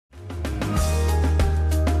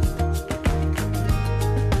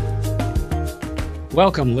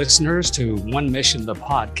Welcome, listeners, to One Mission, the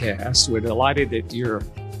podcast. We're delighted that you're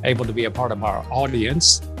able to be a part of our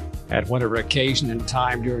audience at whatever occasion and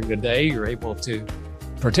time during the day you're able to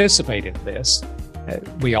participate in this.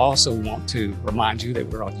 We also want to remind you that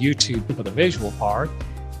we're on YouTube for the visual part,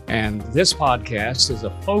 and this podcast is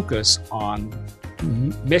a focus on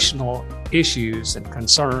missional issues and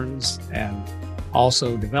concerns and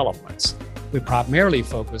also developments. We primarily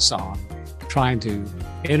focus on trying to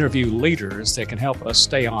interview leaders that can help us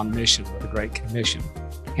stay on mission with the Great Commission,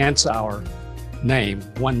 hence our name,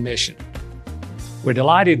 One Mission. We're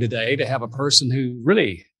delighted today to have a person who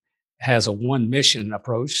really has a one mission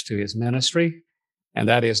approach to his ministry, and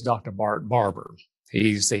that is Dr. Bart Barber.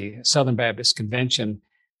 He's the Southern Baptist Convention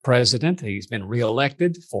president. He's been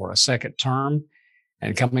reelected for a second term,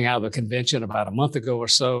 and coming out of the convention about a month ago or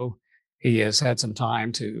so, he has had some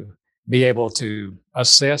time to be able to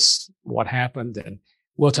assess what happened, and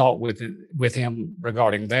we'll talk with him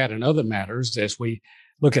regarding that and other matters as we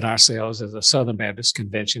look at ourselves as a Southern Baptist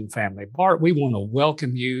Convention family. Bart, we want to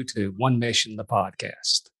welcome you to One Mission, the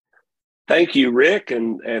podcast. Thank you, Rick,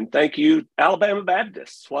 and thank you, Alabama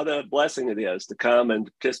Baptists. What a blessing it is to come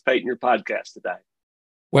and participate in your podcast today.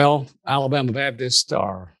 Well, Alabama Baptists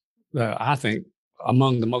are, I think,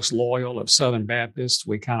 among the most loyal of Southern Baptists.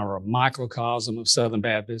 We kind of are a microcosm of Southern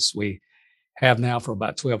Baptists. We have now for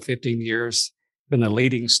about 12, 15 years been the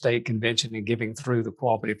leading state convention in giving through the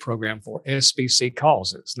cooperative program for SBC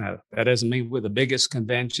causes. Now, that doesn't mean we're the biggest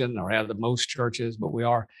convention or have the most churches, but we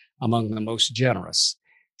are among the most generous.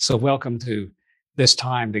 So welcome to this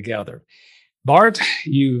time together. Bart,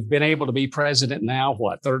 you've been able to be president now,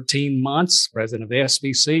 13 months, president of the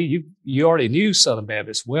SBC. You already knew Southern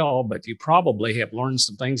Baptist well, but you probably have learned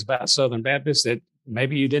some things about Southern Baptist that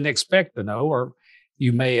maybe you didn't expect to know, or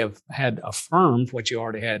you may have had affirmed what you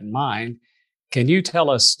already had in mind. Can you tell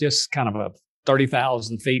us just kind of a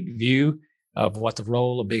 30,000 feet view of what the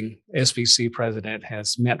role of being SBC president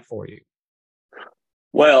has meant for you?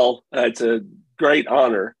 Well, it's a great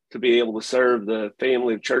honor to be able to serve the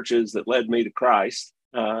family of churches that led me to Christ.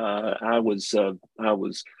 I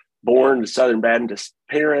was born to Southern Baptist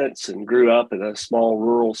parents and grew up in a small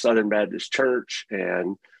rural Southern Baptist church,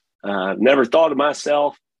 and never thought of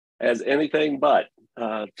myself as anything but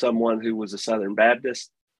someone who was a Southern Baptist.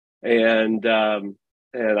 And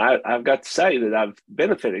I've got to say that I've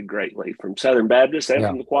benefited greatly from Southern Baptist and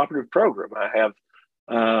from the cooperative program.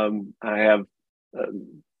 I have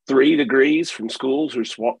 3 degrees from schools who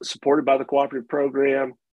are supported by the cooperative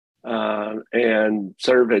program, and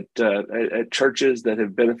serve at churches that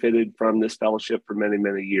have benefited from this fellowship for many,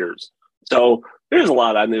 many years. So there's a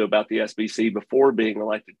lot I knew about the SBC before being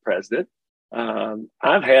elected president.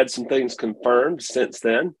 I've had some things confirmed since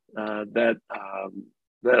then that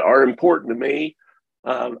are important to me.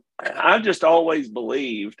 I've just always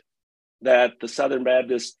believed that the Southern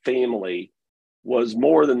Baptist family was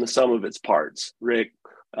more than the sum of its parts, Rick.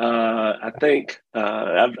 I think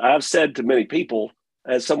I've said to many people,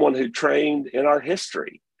 as someone who trained in our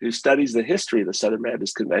history, who studies the history of the Southern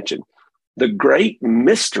Baptist Convention, the great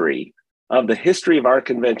mystery of the history of our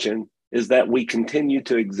convention is that we continue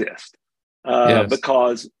to exist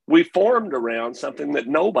because we formed around something that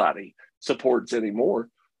nobody supports anymore,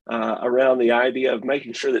 around the idea of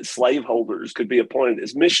making sure that slaveholders could be appointed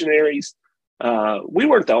as missionaries. We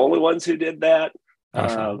weren't the only ones who did that.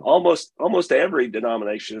 Almost every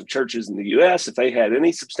denomination of churches in the U.S., if they had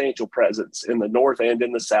any substantial presence in the North and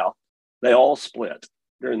in the South, they all split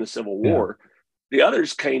during the Civil War. The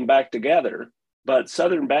others came back together, but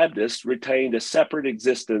Southern Baptists retained a separate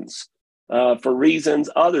existence for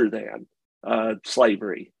reasons other than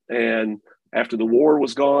slavery. And after the war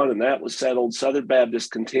was gone and that was settled, Southern Baptists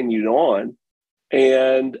continued on.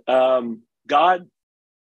 And God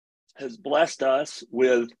has blessed us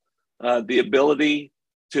with the ability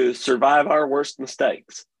to survive our worst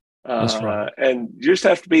mistakes. That's right. And you just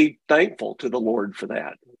have to be thankful to the Lord for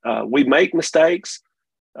that. We make mistakes.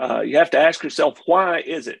 You have to ask yourself, why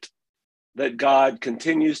is it that God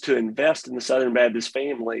continues to invest in the Southern Baptist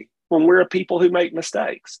family when we're a people who make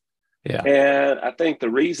mistakes? Yeah. And I think the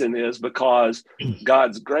reason is because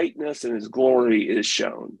God's greatness and his glory is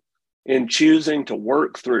shown in choosing to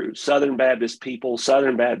work through Southern Baptist people,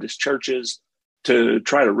 Southern Baptist churches, to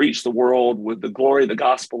try to reach the world with the glory of the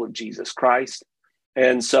gospel of Jesus Christ.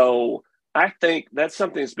 And so I think that's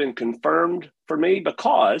something that's been confirmed for me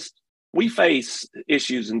because we face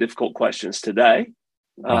issues and difficult questions today.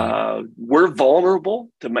 Right. We're vulnerable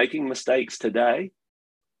to making mistakes today.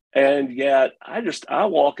 And yet I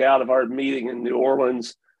walk out of our meeting in New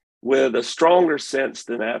Orleans with a stronger sense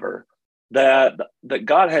than ever that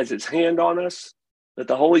God has his hand on us, that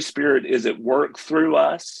the Holy Spirit is at work through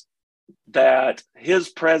us, that his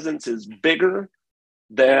presence is bigger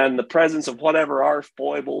than the presence of whatever our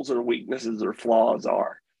foibles or weaknesses or flaws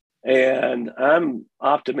are. And I'm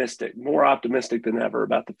optimistic, more optimistic than ever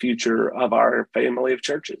about the future of our family of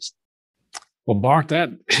churches. Well, Bart, that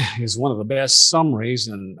is one of the best summaries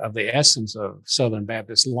of the essence of Southern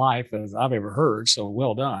Baptist life as I've ever heard. So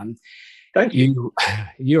well done. Thank you.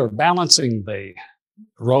 You're balancing the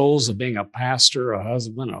roles of being a pastor, a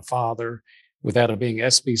husband, a father, with that of being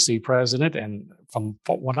SBC president. And from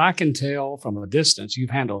what I can tell from a distance, you've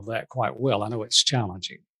handled that quite well. I know it's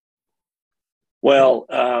challenging. Well,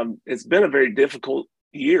 it's been a very difficult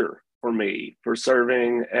year for me for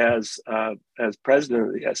serving as president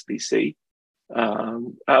of the SBC.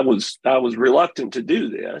 I was reluctant to do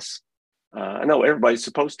this. I know everybody's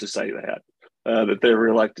supposed to say that they're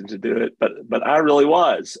reluctant to do it, but I really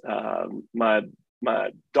was.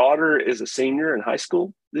 My daughter is a senior in high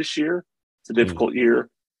school this year. It's a difficult year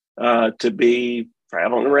to be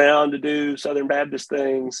traveling around to do Southern Baptist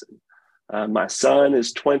things. My son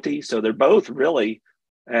is 20, so they're both really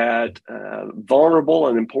at vulnerable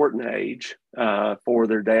and important age for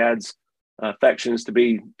their dad's affections to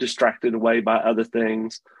be distracted away by other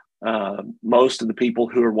things. Most of the people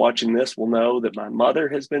who are watching this will know that my mother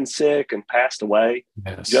has been sick and passed away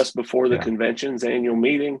just before the convention's annual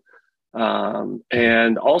meeting.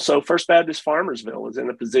 And also First Baptist Farmersville is in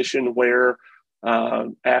a position where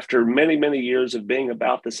after many, many years of being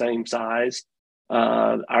about the same size,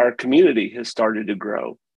 our community has started to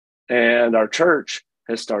grow and our church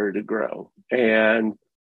has started to grow. And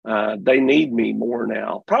they need me more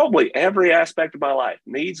now. Probably every aspect of my life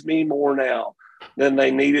needs me more now than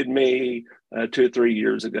they needed me 2 or 3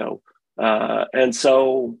 years ago. And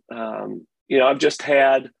so, I've just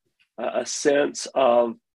had a sense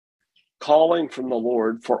of calling from the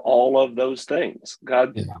Lord for all of those things.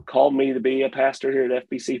 God called me to be a pastor here at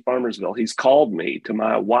FBC Farmersville. He's called me to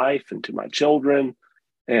my wife and to my children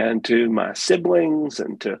and to my siblings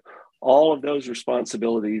and to all of those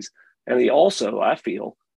responsibilities. And he also, I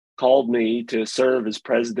feel, called me to serve as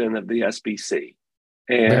president of the SBC.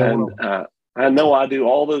 And I know I do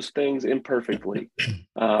all those things imperfectly,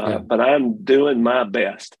 but I'm doing my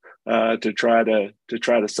best to try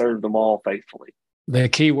to serve them all faithfully. The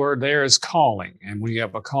key word there is calling. And when you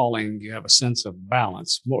have a calling, you have a sense of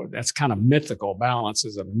balance. That's kind of mythical. Balance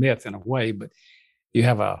is a myth in a way, but you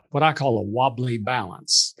have what I call a wobbly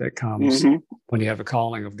balance that comes when you have a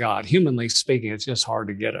calling of God. Humanly speaking, it's just hard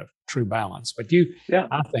to get a true balance. But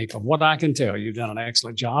I think from what I can tell, you've done an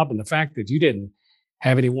excellent job. And the fact that you didn't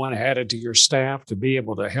have anyone added to your staff to be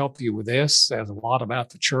able to help you with this says a lot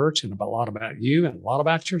about the church and a lot about you and a lot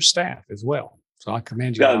about your staff as well. So I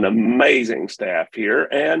commend you. Got an amazing staff here.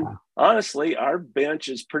 And honestly, our bench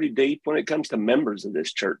is pretty deep when it comes to members of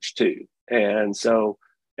this church too. And so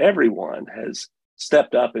everyone has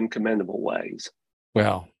stepped up in commendable ways.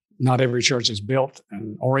 Well, not every church is built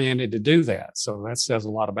and oriented to do that. So that says a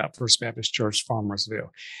lot about First Baptist Church, Farmersville.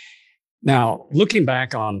 Now, looking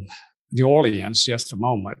back on New Orleans just a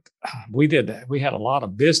moment, we had a lot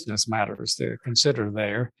of business matters to consider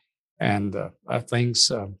there. And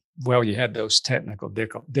things, you had those technical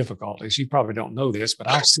difficulties. You probably don't know this, but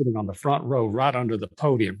I was sitting on the front row right under the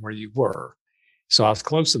podium where you were. So I was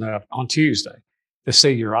close enough on Tuesday to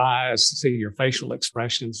see your eyes, to see your facial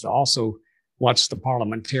expressions, to also watch the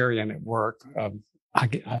parliamentarian at work.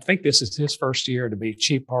 I think this is his first year to be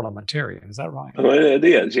chief parliamentarian. Is that right? Well, it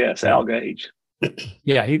is, yes, Al Gage.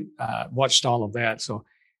 Yeah, he watched all of that. So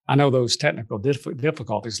I know those technical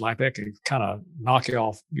difficulties like that can kind of knock you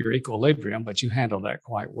off your equilibrium, but you handled that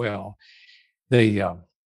quite well.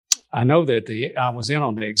 I know that I was in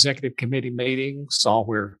on the executive committee meeting, saw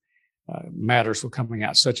where matters were coming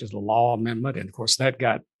out, such as the law amendment, and of course that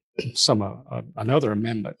got another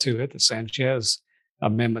amendment to it, the Sanchez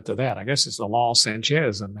amendment to that. I guess it's the Law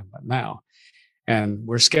Sanchez amendment now, and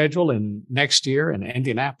we're scheduled next year in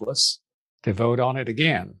Indianapolis to vote on it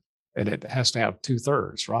again. And it has to have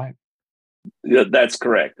 2/3, right? Yeah, that's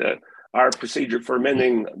correct. Our procedure for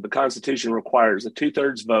amending the Constitution requires a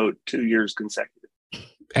 2/3 vote, 2 years consecutive.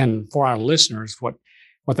 And for our listeners, what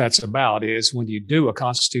that's about is when you do a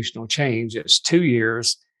constitutional change, it's 2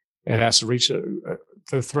 years. It has to reach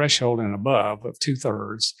the threshold and above of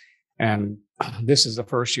 2/3. And this is the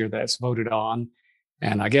first year that's voted on.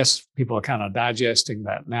 And I guess people are kind of digesting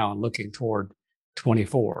that now and looking toward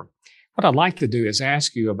 24. What I'd like to do is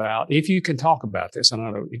ask you about, if you can talk about this. I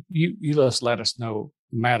don't know, you just let us know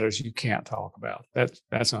matters you can't talk about.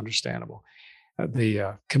 That's understandable.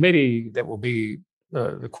 The committee that will be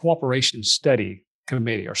the Cooperation Study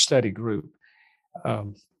Committee or Study Group,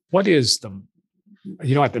 what is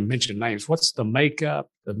you don't have to mention names. What's the makeup,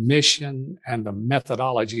 the mission, and the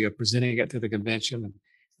methodology of presenting it to the convention? And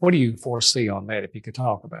what do you foresee on that, if you could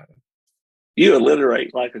talk about it? You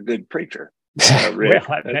alliterate like a good preacher, Rick.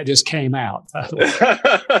 Well, that just came out.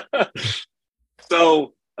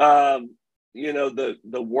 So, the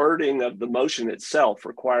wording of the motion itself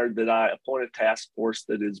required that I appoint a task force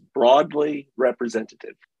that is broadly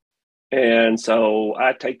representative. And so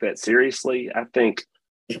I take that seriously. I think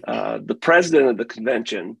the president of the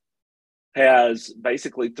convention has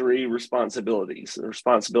basically three responsibilities: the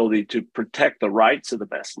responsibility to protect the rights of the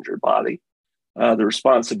messenger body, the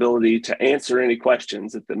responsibility to answer any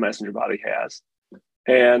questions that the messenger body has,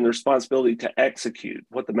 and the responsibility to execute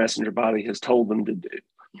what the messenger body has told them to do.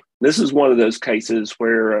 This is one of those cases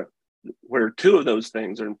where two of those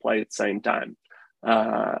things are in play at the same time.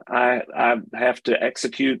 I have to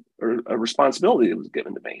execute a responsibility that was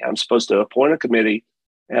given to me. I'm supposed to appoint a committee,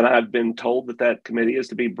 and I've been told that committee is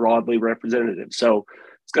to be broadly representative. So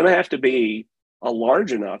it's going to have to be a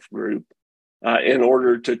large enough group in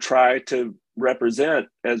order to try to represent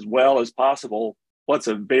as well as possible what's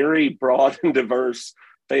a very broad and diverse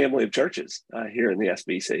family of churches here in the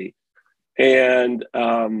SBC. And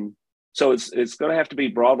so it's going to have to be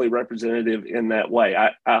broadly representative in that way.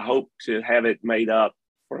 I hope to have it made up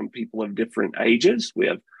from people of different ages. We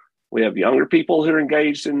have younger people who are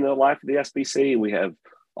engaged in the life of the SBC. We have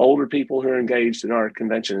older people who are engaged in our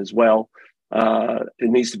convention as well. It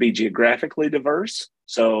needs to be geographically diverse.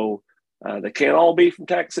 So they can't all be from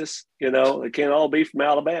Texas, they can't all be from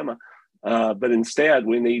Alabama. But instead,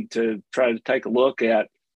 we need to try to take a look at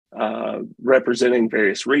representing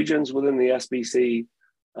various regions within the SBC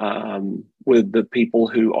with the people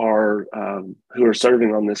who are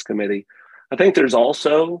serving on this committee. I think there's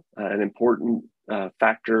also an important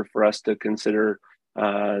factor for us to consider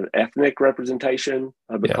ethnic representation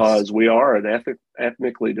because we are an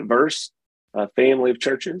ethnically diverse family of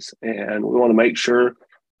churches, and we want to make sure.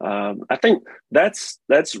 I think that's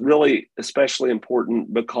really especially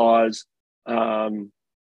important because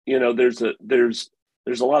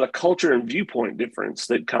there's a lot of culture and viewpoint difference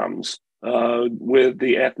that comes with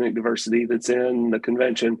the ethnic diversity that's in the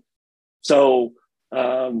convention. So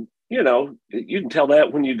you can tell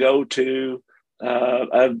that when you go to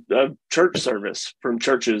a church service from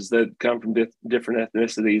churches that come from different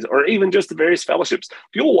ethnicities, or even just the various fellowships.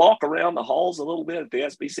 If you'll walk around the halls a little bit at the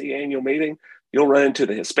SBC annual meeting, you'll run into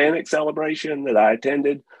the Hispanic celebration that I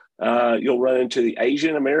attended. You'll run into the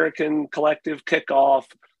Asian American collective kickoff.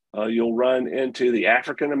 You'll run into the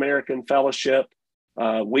African American fellowship.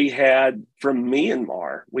 We had from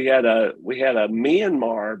Myanmar. We had a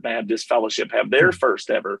Myanmar Baptist fellowship have their first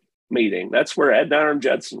ever meeting. That's where Adoniram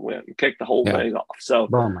Judson went and kicked the whole thing off. So,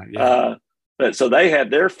 so they had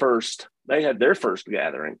their first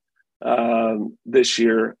gathering this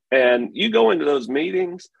year. And you go into those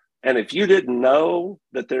meetings, and if you didn't know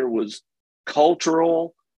that there was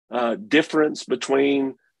cultural difference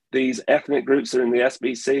between these ethnic groups that are in the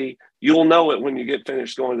SBC, you'll know it when you get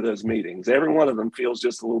finished going to those meetings. Every one of them feels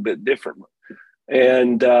just a little bit different.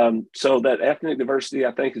 And so that ethnic diversity,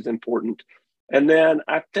 I think, is important. And then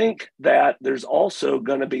I think that there's also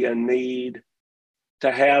going to be a need to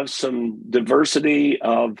have some diversity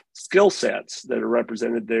of skill sets that are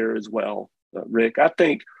represented there as well, Rick. I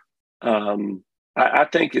think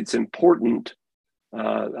it's important.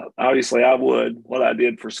 Obviously, I would what I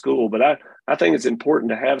did for school, but I think it's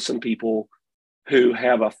important to have some people who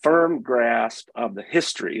have a firm grasp of the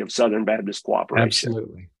history of Southern Baptist Cooperation.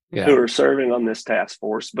 Absolutely. Who are serving on this task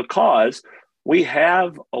force, because we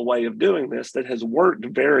have a way of doing this that has worked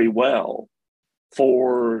very well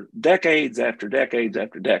for decades after decades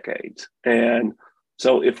after decades. And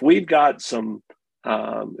so if we've got some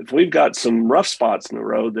rough spots in the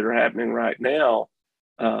road that are happening right now,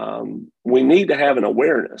 we need to have an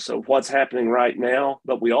awareness of what's happening right now,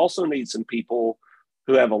 but we also need some people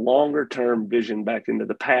who have a longer term vision back into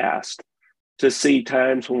the past to see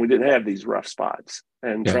times when we didn't have these rough spots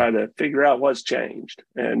and try to figure out what's changed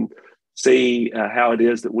and see how it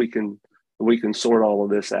is that we can sort all of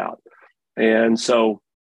this out. And so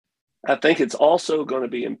I think it's also going to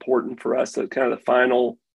be important for us to kind of the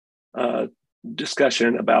final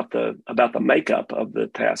discussion about the makeup of the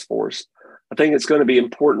task force. I think it's going to be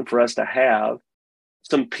important for us to have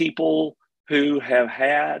some people who have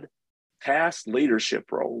had past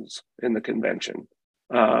leadership roles in the convention.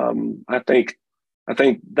 I think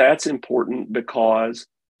that's important because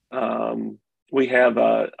we have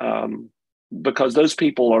because those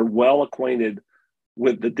people are well acquainted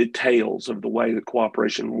with the details of the way that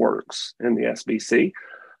cooperation works in the SBC.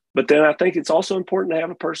 But then I think it's also important to have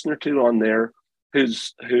a person or two on there who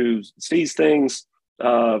sees things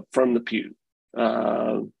from the pew,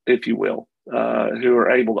 if you will, who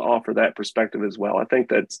are able to offer that perspective as well. I think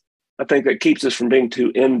that keeps us from being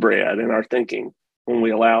too inbred in our thinking when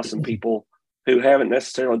we allow some people who haven't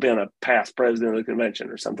necessarily been a past president of the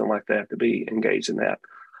convention or something like that to be engaged in that.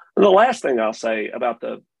 And the last thing I'll say about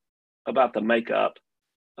the makeup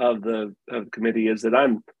of the committee is that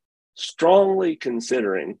I'm strongly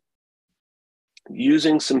considering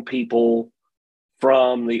using some people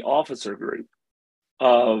from the officer group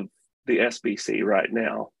of the SBC right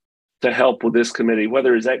now to help with this committee,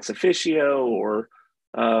 whether it's ex officio or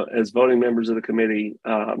as voting members of the committee.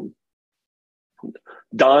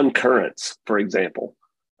 Don Currents, for example,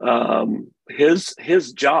 his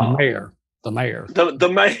job, the mayor,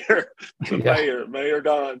 Mayor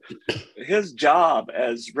Don, his job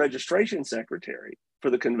as registration secretary for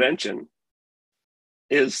the convention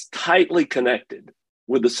is tightly connected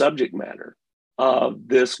with the subject matter of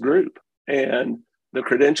this group and the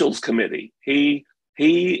credentials committee. He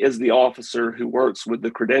is the officer who works with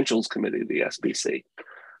the credentials committee of the SBC.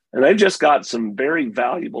 And they've just got some very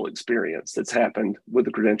valuable experience that's happened with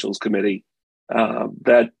the credentials committee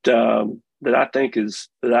that I think is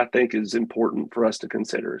important for us to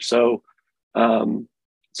consider. So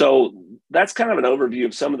that's kind of an overview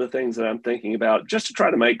of some of the things that I'm thinking about, just to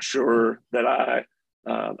try to make sure that I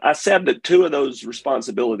said that two of those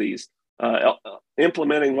responsibilities,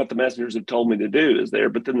 implementing what the messengers have told me to do, is there.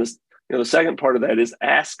 But then the second part of that is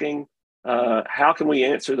asking, how can we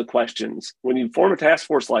answer the questions? When you form a task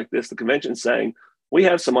force like this, the convention's saying, we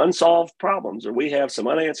have some unsolved problems or we have some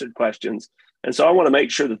unanswered questions. And so I want to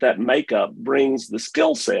make sure that makeup brings the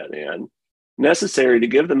skill set in necessary to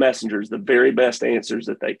give the messengers the very best answers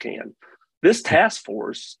that they can. This task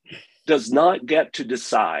force does not get to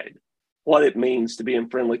decide what it means to be in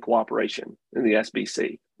friendly cooperation in the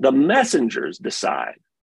SBC. The messengers decide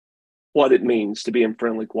what it means to be in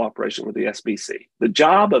friendly cooperation with the SBC. The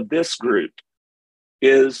job of this group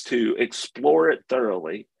is to explore it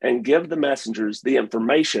thoroughly and give the messengers the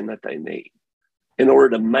information that they need in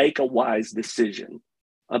order to make a wise decision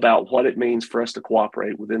about what it means for us to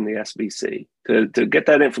cooperate within the SBC, to get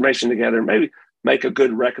that information together, and maybe make a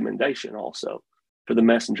good recommendation also for the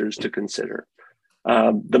messengers to consider.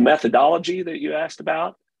 The methodology that you asked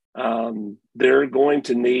about, they're going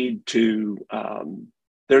to need to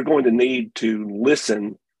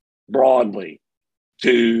listen broadly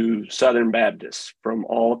to Southern Baptists from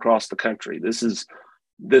all across the country.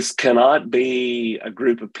 This cannot be a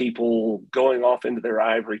group of people going off into their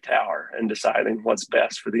ivory tower and deciding what's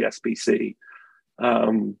best for the SBC.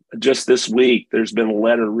 Just this week, there's been a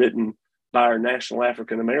letter written by our National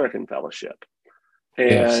African American Fellowship.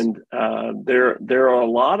 And there are a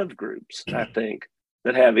lot of groups, I think,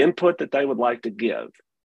 that have input that they would like to give.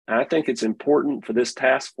 And I think it's important for this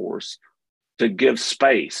task force to give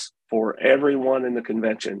space for everyone in the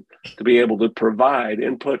convention to be able to provide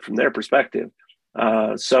input from their perspective,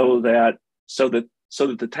 so that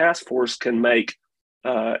the task force can make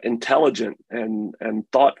intelligent and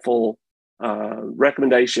thoughtful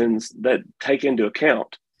recommendations that take into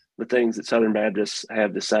account the things that Southern Baptists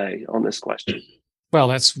have to say on this question. Well,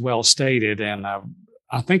 that's well stated. And I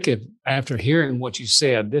think after hearing what you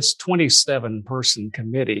said, this 27-person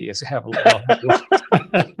committee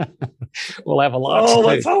will have a lot to do.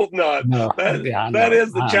 Let's hope not. No, that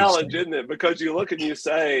is the challenge, isn't it? Because you look and you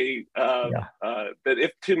say that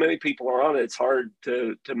if too many people are on it, it's hard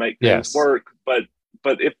to make things work. But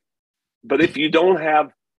if you don't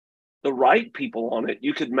have the right people on it,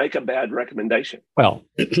 you could make a bad recommendation. Well,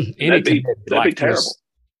 that'd be terrible.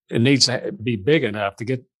 It needs to be big enough to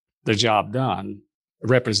get the job done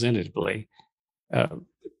representatively,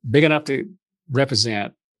 big enough to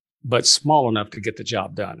represent, but small enough to get the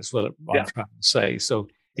job done is what I'm trying to say. So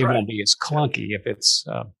it won't be as clunky if it's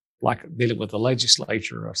like dealing with the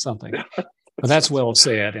legislature or something. But that's well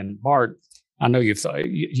said. And Bart, I know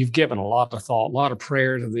you've given a lot of thought, a lot of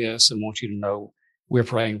prayer to this, and want you to know we're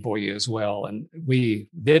praying for you as well. And we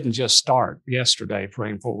didn't just start yesterday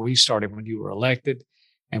praying for you. We started when you were elected,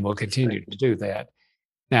 and we'll continue to do that.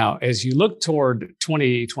 Now, as you look toward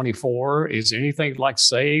 2024, is there anything you'd like to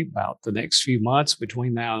say about the next few months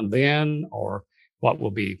between now and then, or what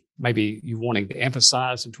will be maybe you wanting to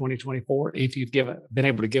emphasize in 2024, if you've been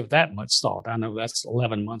able to give that much thought? I know that's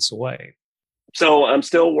 11 months away. So I'm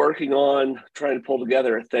still working on trying to pull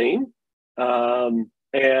together a theme.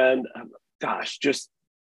 And gosh, just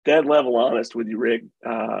dead level honest with you, Rick,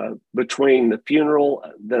 between the funeral,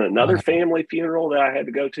 then another family funeral that I had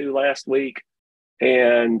to go to last week,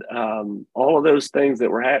 and all of those things that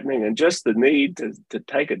were happening, and just the need to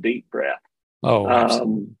take a deep breath.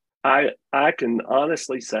 I can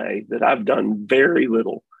honestly say that I've done very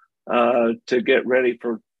little to get ready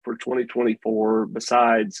for 2024.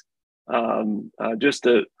 Besides just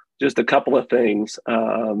a couple of things.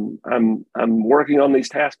 I'm working on these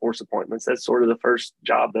task force appointments. That's sort of the first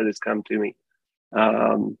job that has come to me.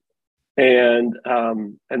 Um, and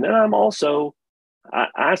then I'm also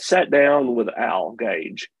I sat down with Al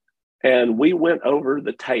Gage and we went over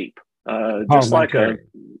the tape, just like the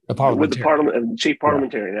with the parliamentarian. chief Yeah.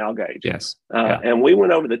 parliamentarian Al Gage. Yes. Yeah. And we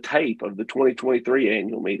went over the tape of the 2023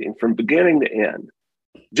 annual meeting from beginning to end,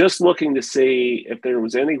 just looking to see if there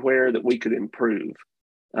was anywhere that we could improve.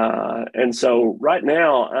 And so right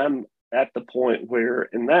now I'm at the point where,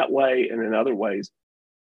 in that way and in other ways,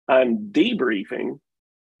 I'm debriefing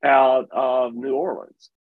out of New Orleans.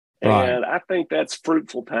 Right. And I think that's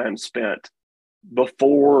fruitful time spent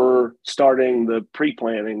before starting the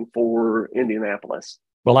pre-planning for Indianapolis.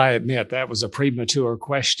 Well, I admit that was a premature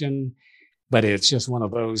question, but it's just one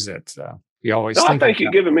of those that you always No, I think thank you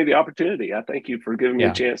about. for giving me the opportunity. I thank you for giving me a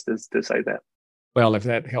Yeah. chance to say that. Well, if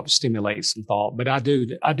that helps stimulate some thought, but I do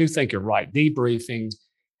think you're right. Debriefing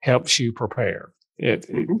helps you prepare. If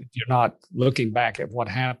you're not looking back at what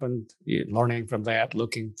happened, you're learning from that,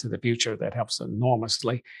 looking to the future, that helps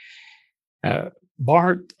enormously.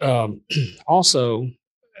 Bart, also,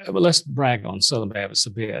 let's brag on Southern Baptist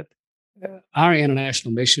a bit. Our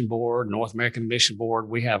International Mission Board, North American Mission Board,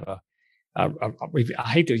 we have I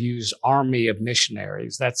hate to use army of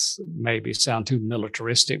missionaries. That's maybe sound too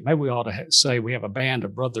militaristic. Maybe we ought to say we have a band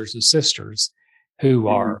of brothers and sisters who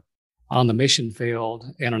are on the mission field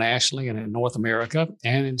internationally and in North America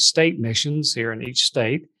and in state missions here in each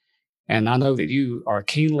state. And I know that you are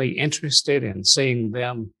keenly interested in seeing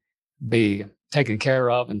them be taken care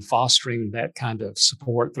of and fostering that kind of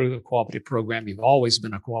support through the cooperative program. You've always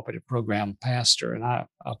been a cooperative program pastor, and I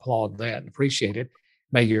applaud that and appreciate it.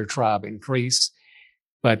 May your tribe increase.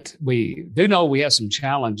 But we do know we have some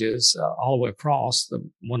challenges all the way across.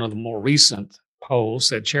 One of the more recent polls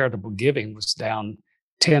said charitable giving was down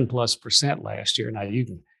 10+% last year. Now, you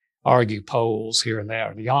can argue polls here and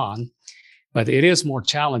there and yon, but it is more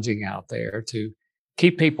challenging out there to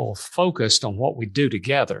keep people focused on what we do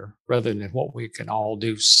together rather than what we can all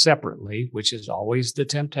do separately, which is always the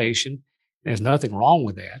temptation. There's nothing wrong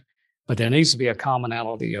with that, but there needs to be a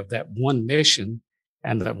commonality of that one mission,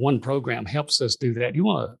 and that one program helps us do that. You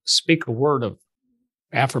want to speak a word of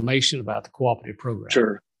affirmation about the cooperative program?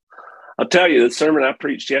 Sure. I'll tell you, the sermon I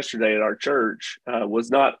preached yesterday at our church was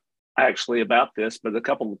not actually about this, but a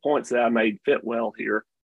couple of the points that I made fit well here.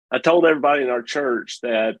 I told everybody in our church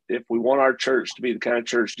that if we want our church to be the kind of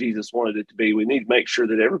church Jesus wanted it to be, we need to make sure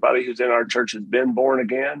that everybody who's in our church has been born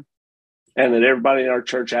again, and that everybody in our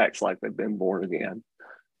church acts like they've been born again.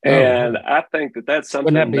 And I think that that's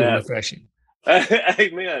something Wouldn't that be refreshing?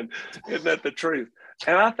 Amen. Isn't that the truth?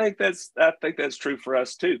 And I think that's true for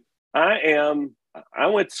us too. I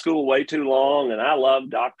went to school way too long, and I love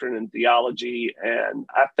doctrine and theology, and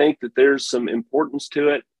I think that there's some importance to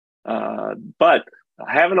it. But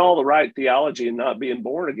having all the right theology and not being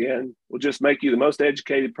born again will just make you the most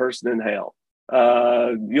educated person in hell.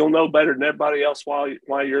 You'll know better than everybody else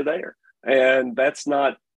while you're there, and that's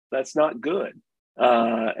not good.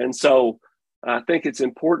 And so I think it's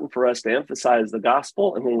important for us to emphasize the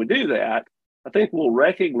gospel, and when we do that, I think we'll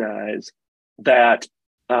recognize that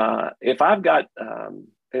if I've got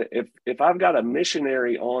a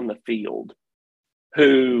missionary on the field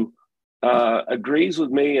who agrees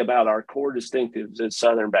with me about our core distinctives as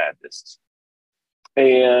Southern Baptists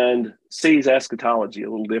and sees eschatology a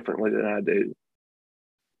little differently than I do,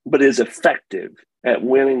 but is effective at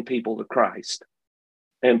winning people to Christ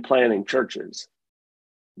and planting churches,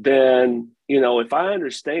 then, if I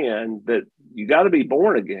understand that you got to be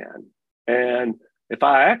born again, and if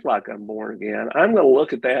I act like I'm born again, I'm going to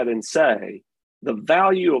look at that and say the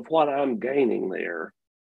value of what I'm gaining there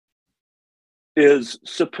is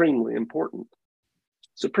supremely important.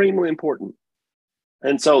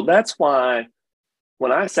 And so that's why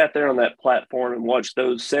when I sat there on that platform and watched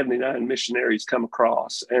those 79 missionaries come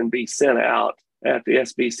across and be sent out at the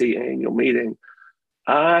SBC annual meeting,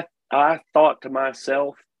 I thought to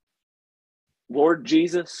myself, Lord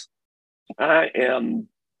Jesus, I am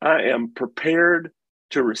prepared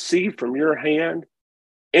to receive from your hand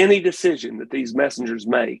any decision that these messengers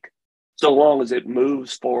make, so long as it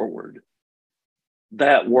moves forward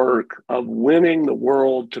that work of winning the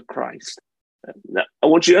world to Christ. Now, I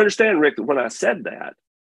want you to understand, Rick, that when I said that,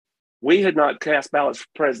 we had not cast ballots for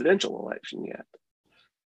presidential election yet.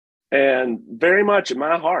 And very much in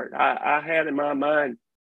my heart, I had in my mind,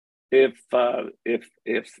 if I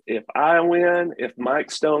win, if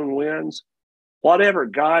Mike Stone wins, whatever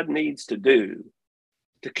God needs to do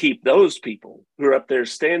to keep those people who are up there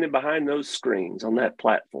standing behind those screens on that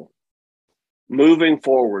platform moving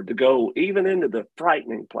forward, to go even into the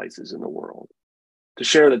frightening places in the world, to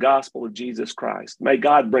share the gospel of Jesus Christ. May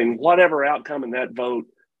God bring whatever outcome in that vote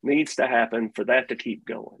needs to happen for that to keep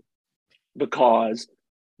going, because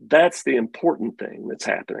that's the important thing that's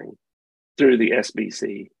happening through the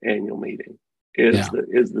SBC annual meeting is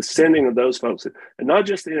the sending of those folks, and not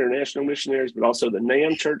just the international missionaries, but also the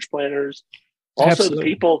NAM church planners, also Absolutely. the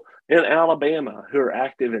people in Alabama who are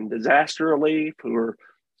active in disaster relief, who are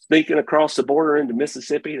sneaking across the border into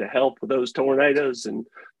Mississippi to help with those tornadoes, and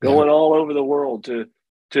going all over the world to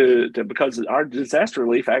because our disaster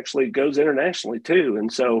relief actually goes internationally too.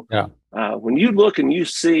 And so when you look and you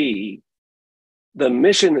see the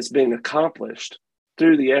mission that's being accomplished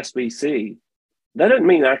through the SBC, that doesn't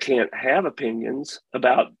mean I can't have opinions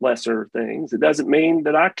about lesser things. It doesn't mean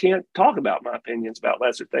that I can't talk about my opinions about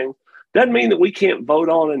lesser things. Doesn't mean that we can't vote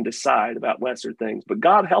on and decide about lesser things. But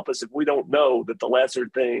God help us if we don't know that the lesser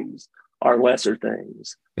things are lesser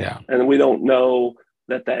things. Yeah. And we don't know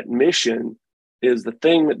that that mission is the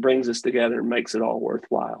thing that brings us together and makes it all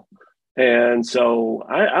worthwhile. And so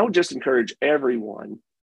I would just encourage everyone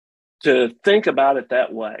to think about it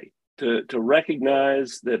that way, to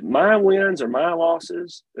recognize that my wins or my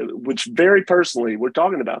losses, which very personally, we're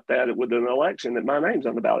talking about that with an election that my name's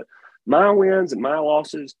on the ballot. My wins and my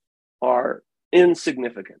losses are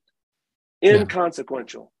insignificant,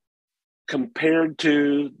 inconsequential compared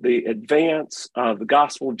to the advance of the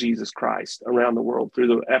gospel of Jesus Christ around the world through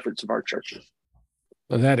the efforts of our churches.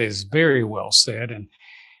 Well, that is very well said.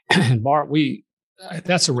 And Bart,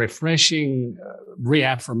 that's a refreshing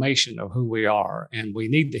reaffirmation of who we are. And we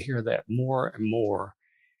need to hear that more and more.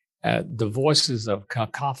 The voices of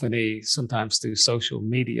cacophony, sometimes through social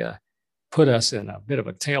media, put us in a bit of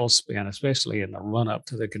a tailspin, especially in the run-up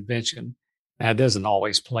to the convention. Now, it doesn't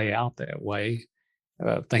always play out that way.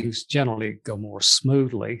 Things generally go more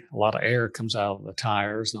smoothly. A lot of air comes out of the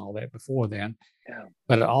tires and all that before then. Yeah.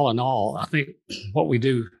 But all in all, I think what we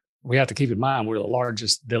do, we have to keep in mind we're the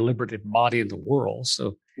largest deliberative body in the world.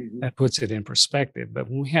 So that puts it in perspective. But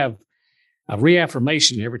when we have a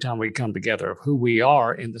reaffirmation every time we come together of who we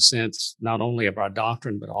are in the sense not only of our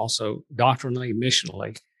doctrine, but also doctrinally,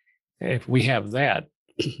 missionally, if we have that,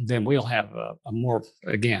 then we'll have a more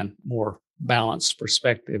balanced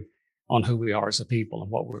perspective on who we are as a people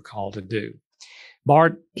and what we're called to do.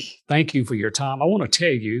 Bart, thank you for your time. I want to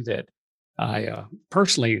tell you that I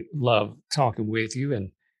personally love talking with you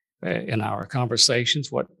and in our conversations,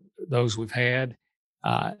 those we've had.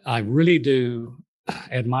 I really do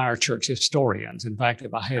admire church historians. In fact,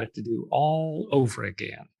 if I had it to do all over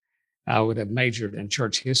again, I would have majored in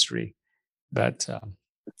church history. But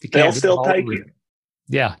they'll still take you.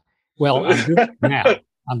 Yeah. Well, I'm doing it now.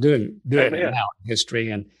 I'm doing it now in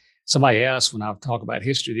history. And somebody asked when I talk about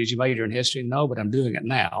history, did you major in history? No, but I'm doing it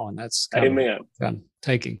now. And that's kind of I'm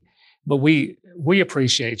taking. But we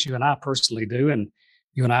appreciate you, and I personally do. And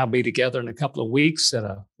you and I will be together in a couple of weeks at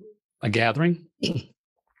a gathering.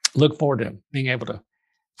 Look forward to being able to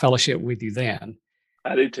fellowship with you then.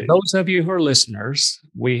 I do too. Those of you who are listeners,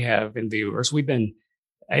 and viewers, we've been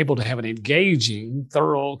able to have an engaging,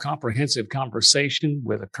 thorough, comprehensive conversation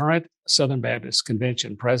with a current Southern Baptist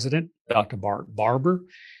Convention president, Dr. Bart Barber,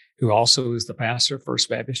 who also is the pastor of First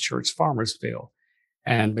Baptist Church, Farmersville.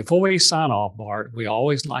 And before we sign off, Bart, we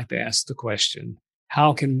always like to ask the question,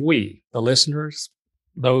 how can we, the listeners,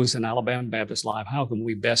 those in Alabama Baptist Live, how can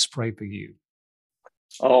we best pray for you?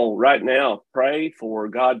 Oh, right now, pray for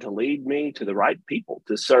God to lead me to the right people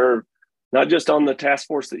to serve, not just on the task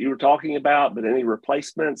force that you were talking about, but any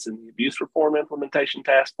replacements in the Abuse Reform Implementation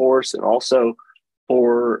Task Force, and also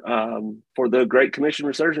for the Great Commission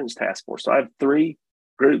Resurgence Task Force. So I have 3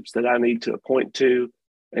 groups that I need to appoint to,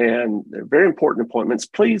 and they're very important appointments.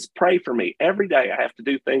 Please pray for me. Every day I have to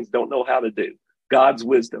do things I don't know how to do. God's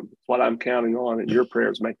wisdom is what I'm counting on, and your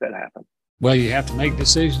prayers make that happen. Well, you have to make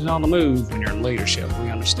decisions on the move when you're in leadership. We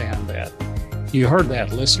understand that. You heard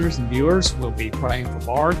that, listeners and viewers. We'll be praying for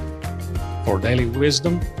Bart for daily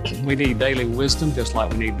wisdom. We need daily wisdom just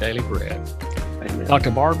like we need daily bread. Amen.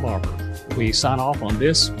 Dr. Bart Barber, we sign off on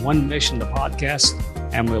this One Mission, the podcast,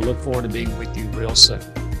 and we'll look forward to being with you real soon.